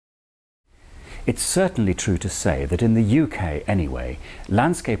It's certainly true to say that in the UK anyway,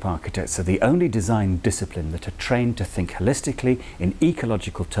 landscape architects are the only design discipline that are trained to think holistically in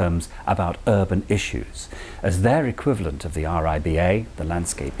ecological terms about urban issues, as their equivalent of the RIBA, the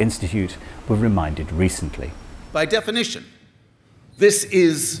Landscape Institute, were reminded recently. By definition, this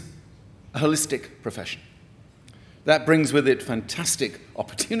is a holistic profession. That brings with it fantastic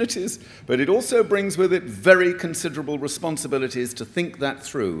opportunities, but it also brings with it very considerable responsibilities to think that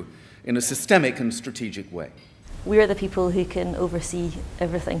through in a systemic and strategic way. We are the people who can oversee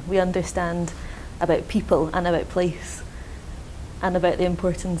everything. We understand about people and about place and about the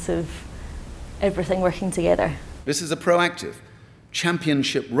importance of everything working together. This is a proactive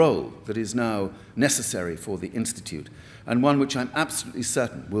championship role that is now necessary for the Institute, and one which I'm absolutely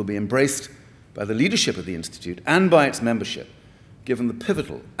certain will be embraced by the leadership of the Institute and by its membership, given the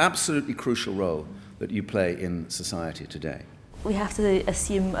pivotal, absolutely crucial role that you play in society today. We have to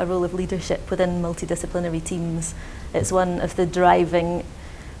assume a role of leadership within multidisciplinary teams. It's one of the driving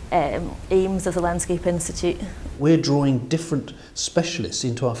aims of the Landscape Institute. We're drawing different specialists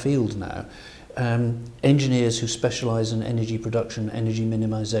into our field now. Engineers who specialise in energy production, energy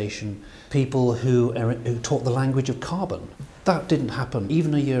minimisation, people who talk the language of carbon. That didn't happen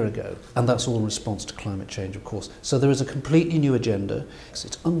even a year ago, and that's all in response to climate change, of course. So there is a completely new agenda.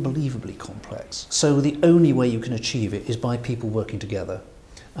 It's unbelievably complex. So the only way you can achieve it is by people working together.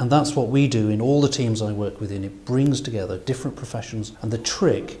 And that's what we do in all the teams I work within. It brings together different professions, and the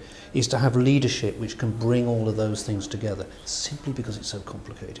trick is to have leadership which can bring all of those things together, simply because it's so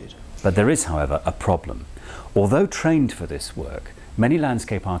complicated. But there is, however, a problem. Although trained for this work, many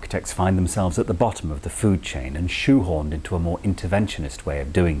landscape architects find themselves at the bottom of the food chain and shoehorned into a more interventionist way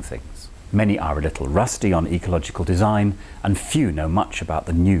of doing things. Many are a little rusty on ecological design, and few know much about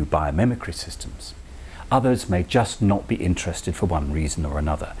the new biomimicry systems. Others may just not be interested for one reason or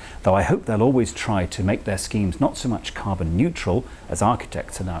another, though I hope they'll always try to make their schemes not so much carbon neutral, as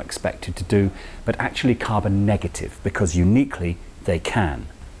architects are now expected to do, but actually carbon negative, because uniquely they can.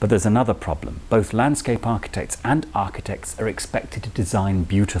 But there's another problem. Both landscape architects and architects are expected to design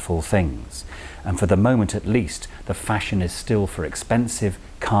beautiful things. And for the moment at least, the fashion is still for expensive,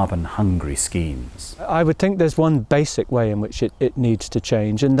 carbon-hungry schemes. I would think there's one basic way in which it needs to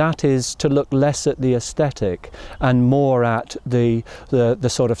change, and that is to look less at the aesthetic and more at the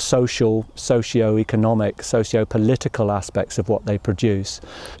sort of social, socio-economic, socio-political aspects of what they produce.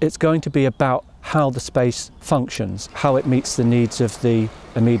 It's going to be about how the space functions, how it meets the needs of the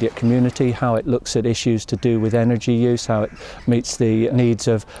immediate community, how it looks at issues to do with energy use, how it meets the needs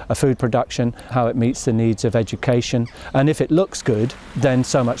of food production, how it meets the needs of education. And if it looks good, then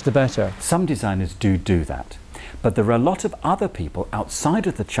so much the better. Some designers do that, but there are a lot of other people outside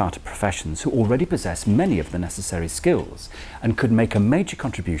of the chartered professions who already possess many of the necessary skills and could make a major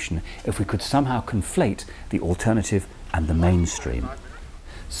contribution if we could somehow conflate the alternative and the mainstream.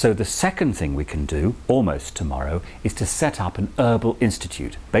 So the second thing we can do, almost tomorrow, is to set up an herbal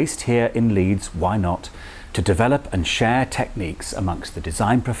institute, based here in Leeds, why not, to develop and share techniques amongst the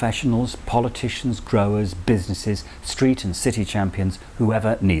design professionals, politicians, growers, businesses, street and city champions,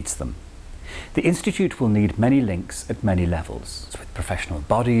 whoever needs them. The Institute will need many links at many levels, with professional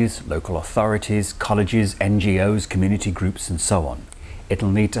bodies, local authorities, colleges, NGOs, community groups and so on. It'll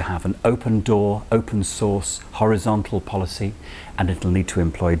need to have an open door, open source, horizontal policy, and it'll need to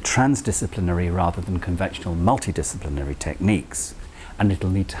employ transdisciplinary rather than conventional multidisciplinary techniques. And it'll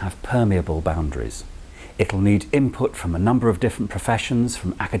need to have permeable boundaries. It'll need input from a number of different professions,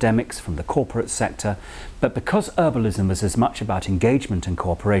 from academics, from the corporate sector, but because herbalism is as much about engagement and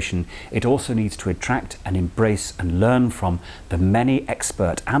cooperation, it also needs to attract and embrace and learn from the many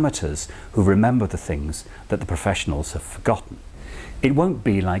expert amateurs who remember the things that the professionals have forgotten. It won't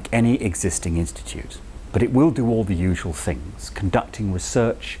be like any existing institute, but it will do all the usual things, conducting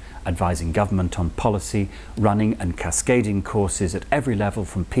research, advising government on policy, running and cascading courses at every level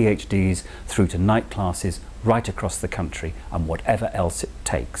from PhDs through to night classes right across the country and whatever else it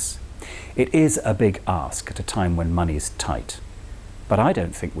takes. It is a big ask at a time when money is tight, but I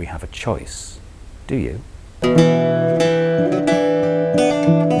don't think we have a choice, do you?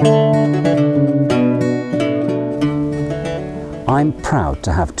 I'm proud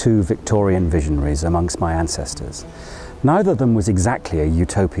to have two Victorian visionaries amongst my ancestors. Neither of them was exactly a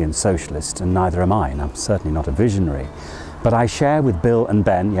utopian socialist, and neither am I, and I'm certainly not a visionary. But I share with Bill and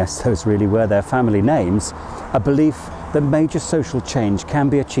Ben, yes, those really were their family names, a belief that major social change can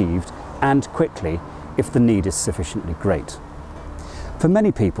be achieved, and quickly, if the need is sufficiently great. For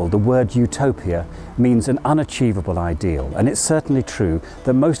many people, the word utopia means an unachievable ideal, and it's certainly true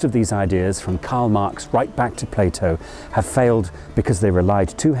that most of these ideas, from Karl Marx right back to Plato, have failed because they relied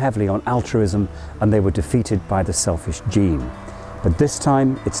too heavily on altruism and they were defeated by the selfish gene. But this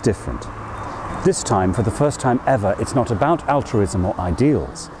time, it's different. This time, for the first time ever, it's not about altruism or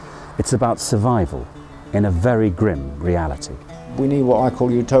ideals. It's about survival in a very grim reality. We need what I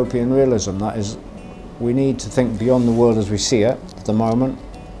call utopian realism. That is, we need to think beyond the world as we see it at the moment.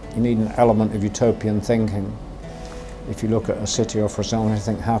 You need an element of utopian thinking. If you look at a city, or for example, you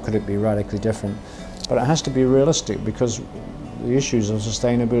think, how could it be radically different? But it has to be realistic, because the issues of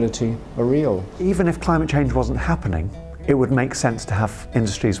sustainability are real. Even if climate change wasn't happening, it would make sense to have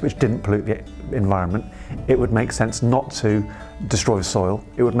industries which didn't pollute the environment. It would make sense not to destroy the soil.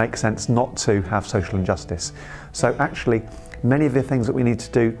 It would make sense not to have social injustice. So actually, many of the things that we need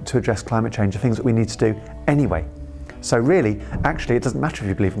to do to address climate change are things that we need to do anyway. So really, actually, it doesn't matter if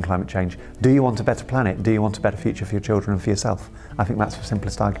you believe in climate change. Do you want a better planet? Do you want a better future for your children and for yourself? I think that's the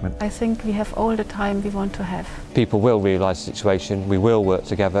simplest argument. I think we have all the time we want to have. People will realise the situation, we will work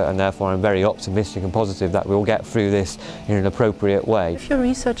together, and therefore I'm very optimistic and positive that we'll get through this in an appropriate way. If you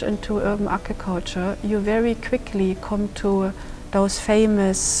research into urban agriculture, you very quickly come to those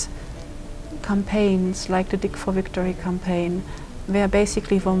famous campaigns like the Dig for Victory campaign, where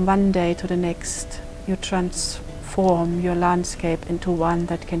basically from one day to the next you transform your landscape into one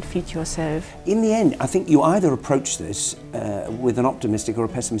that can feed yourself. In the end, I think you either approach this with an optimistic or a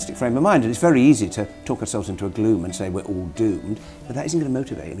pessimistic frame of mind, and it's very easy to talk ourselves into a gloom and say we're all doomed, but that isn't going to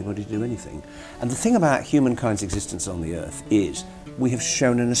motivate anybody to do anything. And the thing about humankind's existence on the earth is we have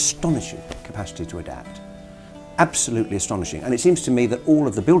shown an astonishing capacity to adapt. Absolutely astonishing. And it seems to me that all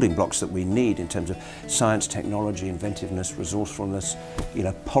of the building blocks that we need in terms of science, technology, inventiveness, resourcefulness,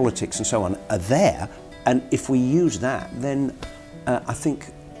 politics and so on are there. And if we use that, then I think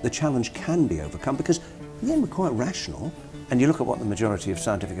the challenge can be overcome, because in the end we're quite rational. And you look at what the majority of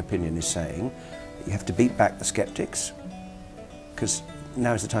scientific opinion is saying, you have to beat back the skeptics, because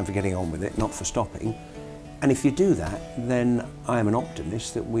now is the time for getting on with it, not for stopping. And if you do that, then I am an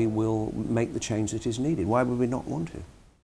optimist that we will make the change that is needed. Why would we not want to?